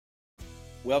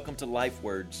Welcome to Life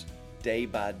Words Day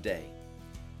by Day.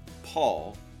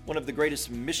 Paul, one of the greatest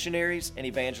missionaries and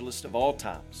evangelists of all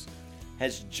times,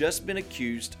 has just been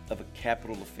accused of a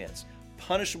capital offense,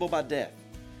 punishable by death.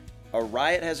 A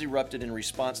riot has erupted in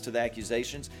response to the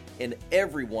accusations, and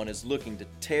everyone is looking to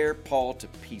tear Paul to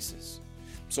pieces.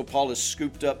 So Paul is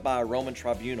scooped up by a Roman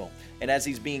tribunal, and as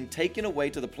he's being taken away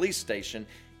to the police station,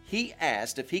 he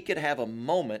asked if he could have a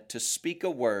moment to speak a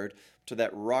word to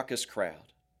that raucous crowd.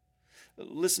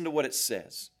 Listen to what it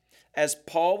says. As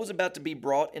Paul was about to be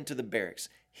brought into the barracks,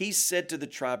 he said to the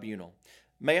tribunal,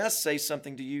 "May I say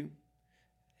something to you?"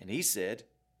 And he said,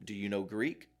 "Do you know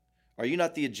Greek? Are you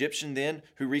not the Egyptian then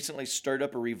who recently stirred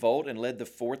up a revolt and led the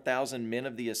 4,000 men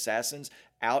of the assassins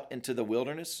out into the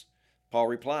wilderness?" Paul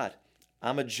replied,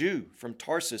 "I'm a Jew from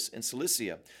Tarsus in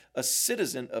Cilicia, a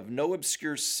citizen of no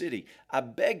obscure city. I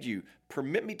beg you,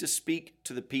 permit me to speak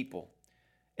to the people."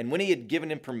 And when he had given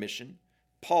him permission,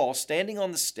 Paul, standing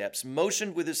on the steps,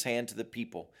 motioned with his hand to the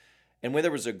people. And when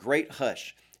there was a great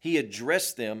hush, he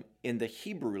addressed them in the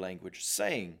Hebrew language,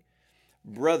 saying,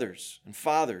 "Brothers and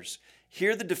fathers,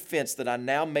 hear the defense that I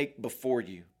now make before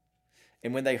you."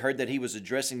 And when they heard that he was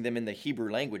addressing them in the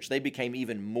Hebrew language, they became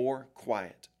even more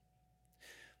quiet.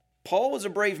 Paul was a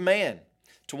brave man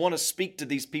to want to speak to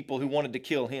these people who wanted to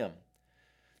kill him.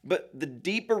 But the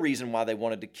deeper reason why they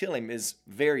wanted to kill him is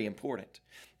very important.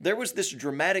 There was this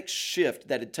dramatic shift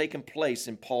that had taken place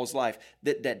in Paul's life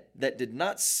that did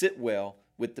not sit well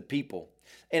with the people.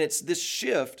 And it's this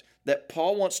shift that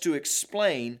Paul wants to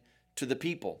explain to the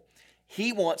people.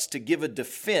 He wants to give a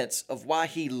defense of why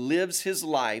he lives his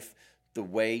life the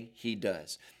way he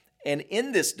does. And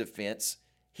in this defense,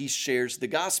 he shares the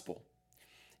gospel.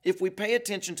 If we pay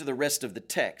attention to the rest of the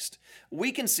text,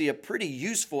 we can see a pretty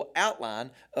useful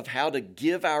outline of how to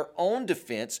give our own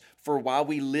defense for why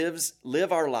we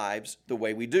live our lives the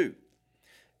way we do.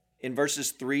 In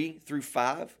verses 3 through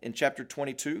 5 in chapter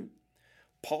 22,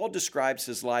 Paul describes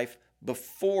his life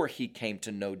before he came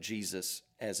to know Jesus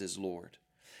as his Lord.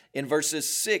 In verses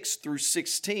 6 through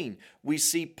 16, we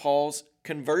see Paul's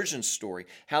conversion story,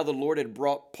 how the Lord had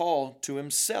brought Paul to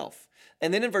himself.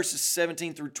 And then in verses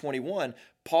 17 through 21,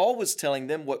 Paul was telling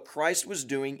them what Christ was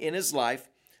doing in his life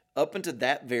up until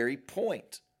that very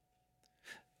point.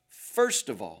 First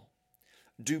of all,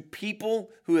 do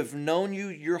people who have known you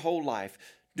your whole life,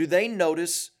 do they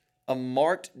notice a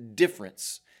marked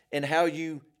difference in how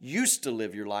you used to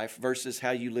live your life versus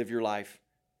how you live your life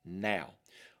now?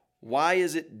 Why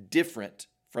is it different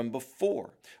from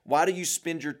before? Why do you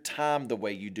spend your time the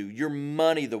way you do, your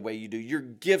money the way you do, your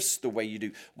gifts the way you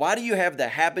do? Why do you have the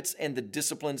habits and the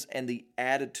disciplines and the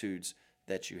attitudes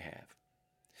that you have?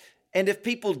 And if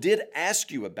people did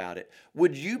ask you about it,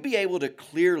 would you be able to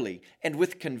clearly and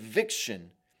with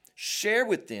conviction share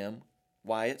with them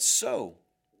why it's so?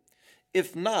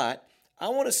 If not, I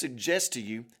want to suggest to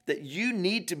you that you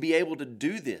need to be able to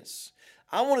do this.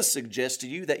 I want to suggest to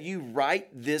you that you write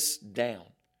this down.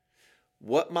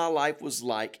 What my life was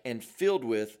like and filled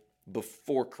with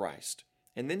before Christ.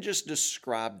 And then just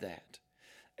describe that.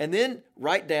 And then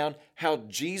write down how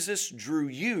Jesus drew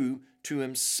you to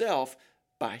himself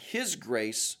by his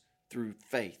grace through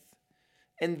faith.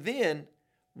 And then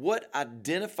what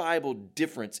identifiable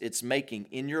difference it's making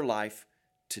in your life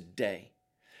today.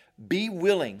 Be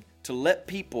willing to let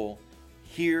people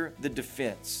hear the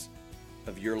defense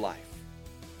of your life.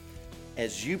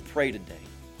 As you pray today,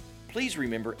 please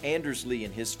remember Anders Lee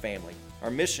and his family,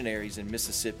 our missionaries in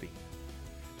Mississippi.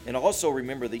 And also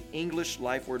remember the English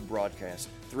Life Word broadcast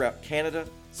throughout Canada,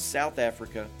 South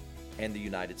Africa, and the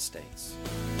United States.